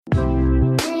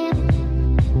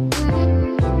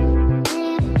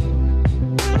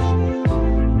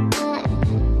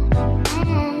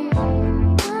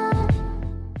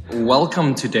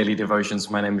Welcome to Daily Devotions.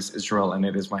 My name is Israel, and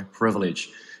it is my privilege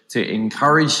to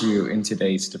encourage you in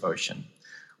today's devotion.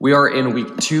 We are in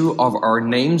week 2 of our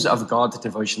Names of God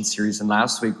devotion series, and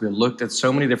last week we looked at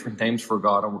so many different names for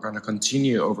God, and we're going to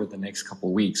continue over the next couple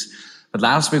of weeks. But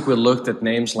last week we looked at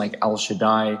names like El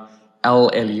Shaddai,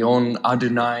 El Elyon,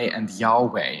 Adonai, and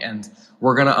Yahweh, and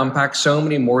we're going to unpack so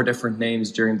many more different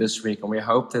names during this week, and we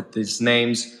hope that these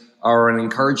names are an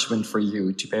encouragement for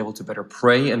you to be able to better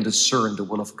pray and discern the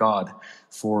will of God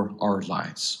for our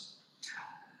lives.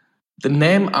 The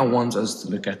name I want us to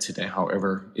look at today,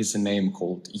 however, is a name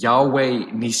called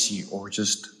Yahweh Nissi, or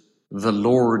just the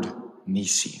Lord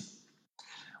Nissi.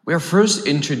 We are first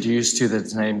introduced to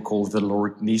this name called the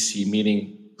Lord Nissi,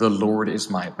 meaning the Lord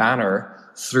is my banner,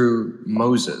 through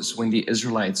Moses when the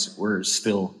Israelites were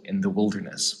still in the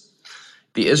wilderness.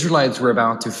 The Israelites were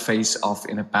about to face off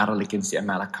in a battle against the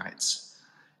Amalekites.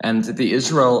 And the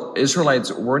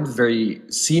Israelites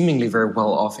weren't seemingly very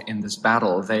well off in this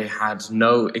battle. They had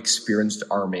no experienced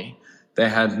army. They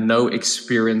had no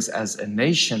experience as a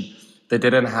nation. They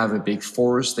didn't have a big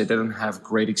force. They didn't have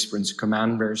great experienced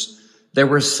commanders. They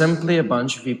were simply a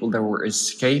bunch of people that were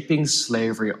escaping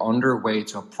slavery on their way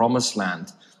to a promised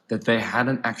land that they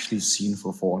hadn't actually seen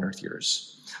for 400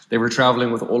 years. They were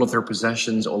traveling with all of their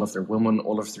possessions, all of their women,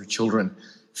 all of their children.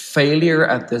 Failure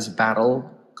at this battle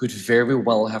could very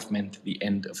well have meant the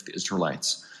end of the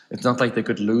Israelites. It's not like they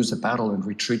could lose a battle and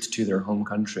retreat to their home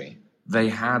country. They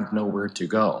had nowhere to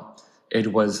go.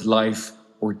 It was life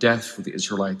or death for the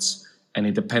Israelites, and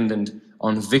it depended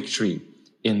on victory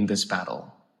in this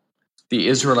battle. The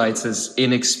Israelites, as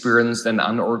inexperienced and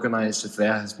unorganized as they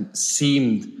have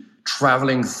seemed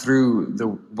traveling through the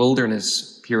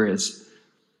wilderness periods,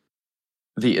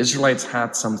 the Israelites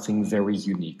had something very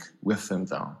unique with them,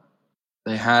 though.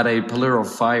 They had a pillar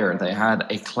of fire. They had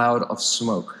a cloud of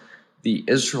smoke. The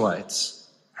Israelites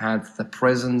had the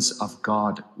presence of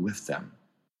God with them.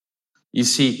 You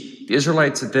see, the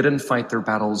Israelites didn't fight their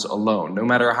battles alone. No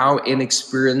matter how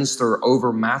inexperienced or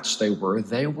overmatched they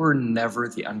were never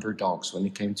the underdogs when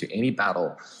it came to any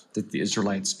battle that the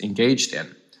Israelites engaged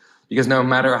in. Because no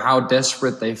matter how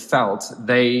desperate they felt,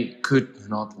 they could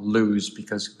not lose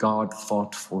because God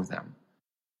fought for them.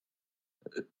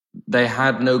 They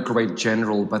had no great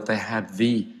general, but they had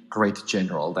the great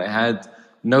general. They had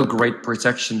no great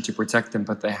protection to protect them,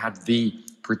 but they had the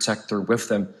protector with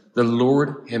them. The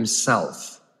Lord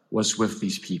himself was with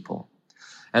these people.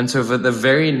 And so the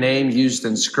very name used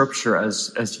in scripture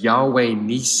as Yahweh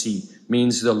Nissi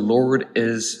means the Lord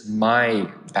is my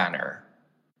banner.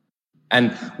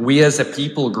 And we as a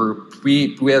people group,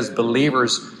 we as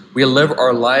believers, we live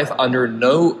our life under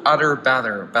no other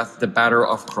banner but the banner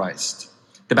of Christ.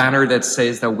 The banner that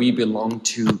says that we belong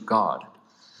to God.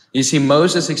 You see,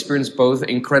 Moses experienced both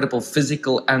incredible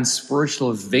physical and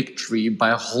spiritual victory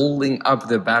by holding up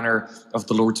the banner of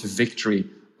the Lord's victory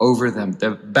over them,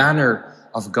 the banner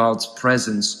of God's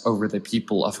presence over the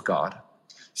people of God.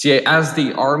 See, as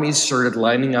the armies started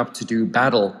lining up to do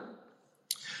battle,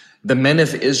 the men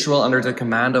of Israel, under the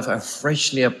command of a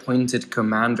freshly appointed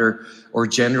commander or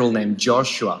general named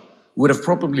Joshua, would have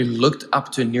probably looked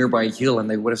up to a nearby hill and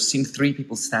they would have seen 3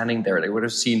 people standing there. They would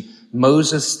have seen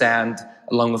Moses stand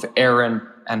along with Aaron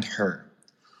and Hur.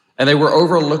 And they were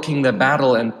overlooking the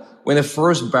battle, and when the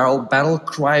first battle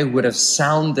cry would have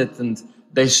sounded and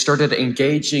they started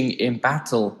engaging in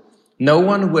battle, no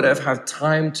one would have had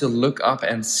time to look up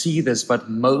and see this, but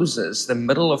Moses, the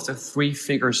middle of the 3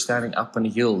 figures standing up on the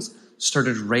hills,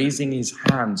 started raising his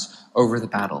hands over the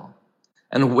battle.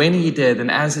 And when he did, and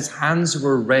as his hands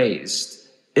were raised,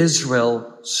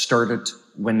 Israel started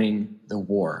winning the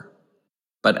war.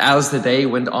 But as the day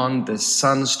went on, the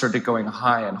sun started going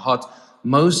high and hot.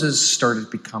 Moses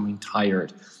started becoming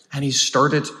tired, and he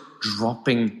started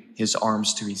dropping his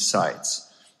arms to his sides.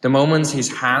 The moment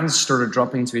his hands started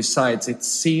dropping to his sides, it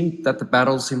seemed that the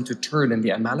battle seemed to turn and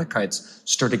the Amalekites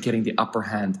started getting the upper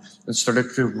hand and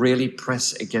started to really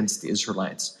press against the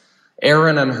Israelites.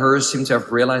 Aaron and Hur seemed to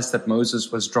have realized that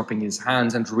Moses was dropping his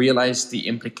hands and realized the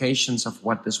implications of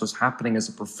what this was happening as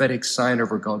a prophetic sign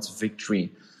over God's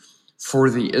victory for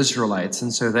the Israelites.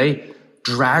 And so they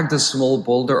dragged a small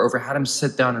boulder over, had him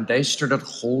sit down, and they started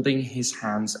holding his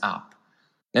hands up.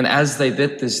 And as they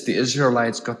did this, the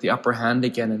Israelites got the upper hand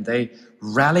again, and they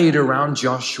rallied around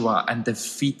Joshua and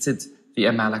defeated the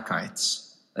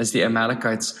Amalekites, as the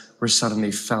Amalekites were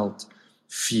suddenly filled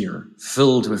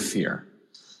with fear.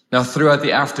 Now, throughout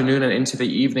the afternoon and into the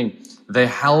evening, they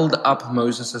held up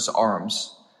Moses'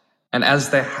 arms, And as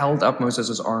they held up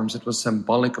Moses' arms, it was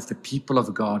symbolic of the people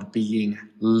of God being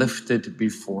lifted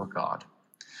before God.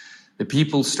 The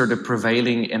people started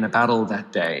prevailing in a battle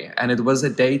that day, and it was a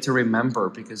day to remember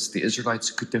because the Israelites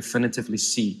could definitively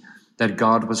see that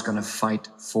God was going to fight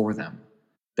for them,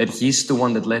 that He's the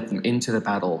one that led them into the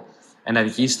battle, and that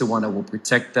He's the one that will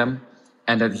protect them,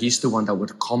 and that He's the one that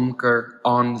would conquer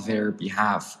on their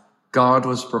behalf. God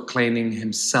was proclaiming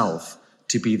Himself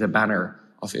to be the banner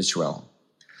of Israel.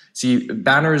 See,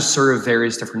 banners serve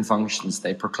various different functions.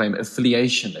 They proclaim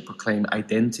affiliation, they proclaim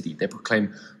identity, they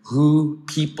proclaim who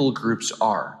people groups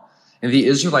are. And the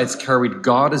Israelites carried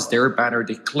God as their banner,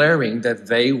 declaring that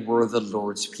they were the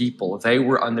Lord's people. They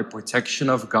were under protection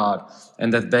of God,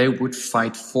 and that they would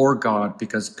fight for God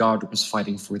because God was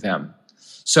fighting for them.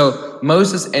 So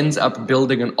Moses ends up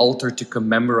building an altar to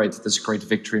commemorate this great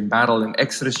victory in battle. In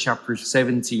Exodus chapter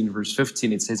 17, verse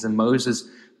 15, it says, "And Moses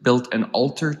built an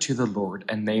altar to the Lord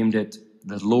and named it,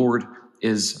 'The Lord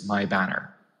is my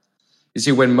banner.'" You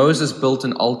see, when Moses built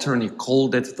an altar and he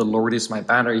called it, "The Lord is my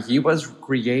banner," he was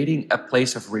creating a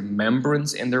place of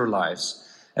remembrance in their lives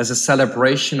as a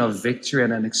celebration of victory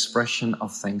and an expression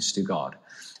of thanks to God.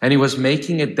 And he was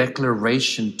making a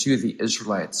declaration to the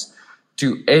Israelites,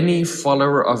 to any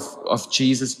follower of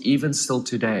Jesus, even still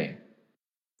today,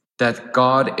 that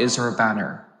God is our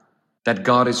banner, that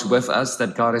God is with us,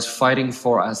 that God is fighting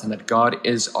for us, and that God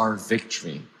is our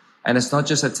victory. And it's not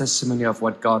just a testimony of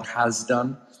what God has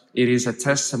done, it is a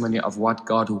testimony of what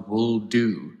God will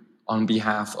do on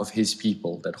behalf of His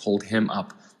people that hold Him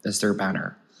up as their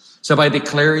banner. So by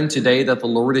declaring today that the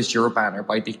Lord is your banner,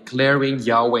 by declaring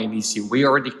Yahweh Nisi, we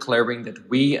are declaring that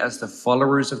we as the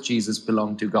followers of Jesus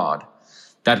belong to God,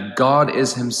 that God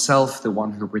is Himself the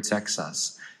one who protects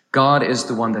us. God is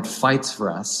the one that fights for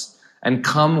us, and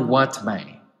come what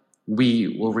may,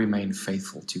 we will remain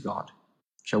faithful to God.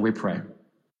 Shall we pray?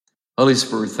 Holy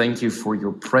Spirit, thank you for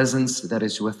your presence that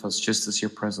is with us, just as your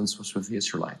presence was with the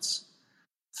Israelites.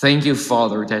 Thank you,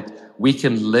 Father, that we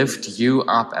can lift you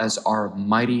up as our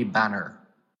mighty banner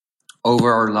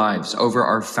over our lives, over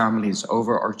our families,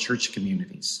 over our church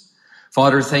communities.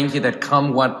 Father, thank you that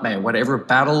come what may, whatever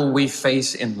battle we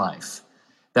face in life,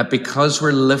 that because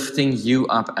we're lifting you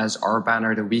up as our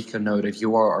banner, that we can know that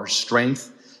you are our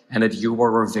strength and that you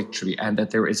are our victory, and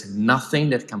that there is nothing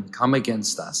that can come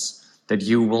against us that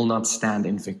you will not stand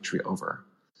in victory over.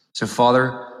 So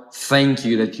Father, thank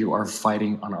you that you are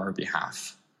fighting on our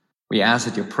behalf. We ask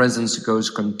that your presence goes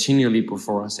continually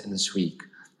before us in this week.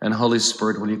 And Holy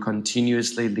Spirit, will you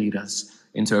continuously lead us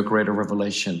into a greater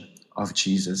revelation of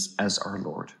Jesus as our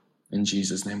Lord. In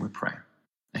Jesus' name we pray.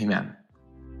 Amen.